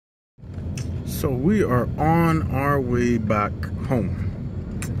So we are on our way back home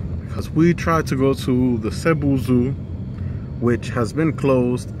because we tried to go to the Cebu Zoo, which has been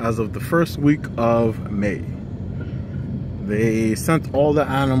closed as of the first week of May. They sent all the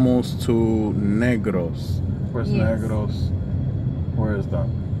animals to Negros. Where's Negros? Where is that?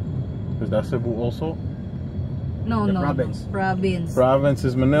 Is that Cebu also? No, province. Province. Province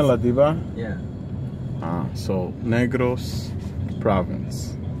is Manila, diba? Yeah. So Negros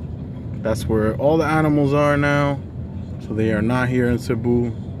province. That's where all the animals are now. So they are not here in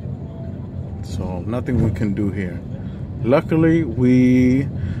Cebu. So nothing we can do here. Luckily, we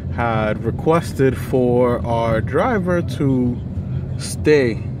had requested for our driver to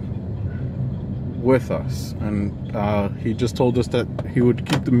stay with us. And he just told us that he would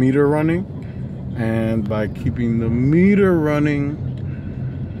keep the meter running. And by keeping the meter running,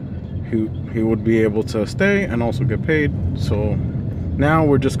 he would be able to stay and also get paid. So now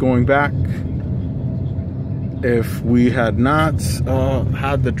we're just going back. If we had not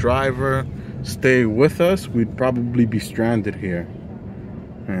had the driver stay with us, we'd probably be stranded here.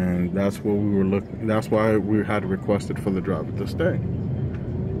 And that's what we were looking. That's why we had requested for the driver to stay.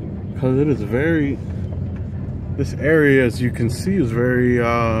 Because it is very. This area, as you can see, is very.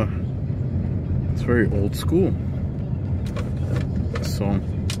 It's very old school. So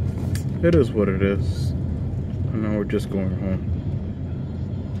it is what it is. And now we're just going home.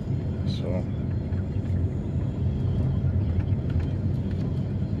 So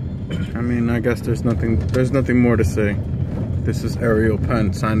I mean, I guess there's nothing more to say. This is Ariel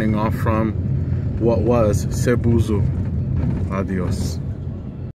Penn signing off from what was Cebu Zoo. Adios.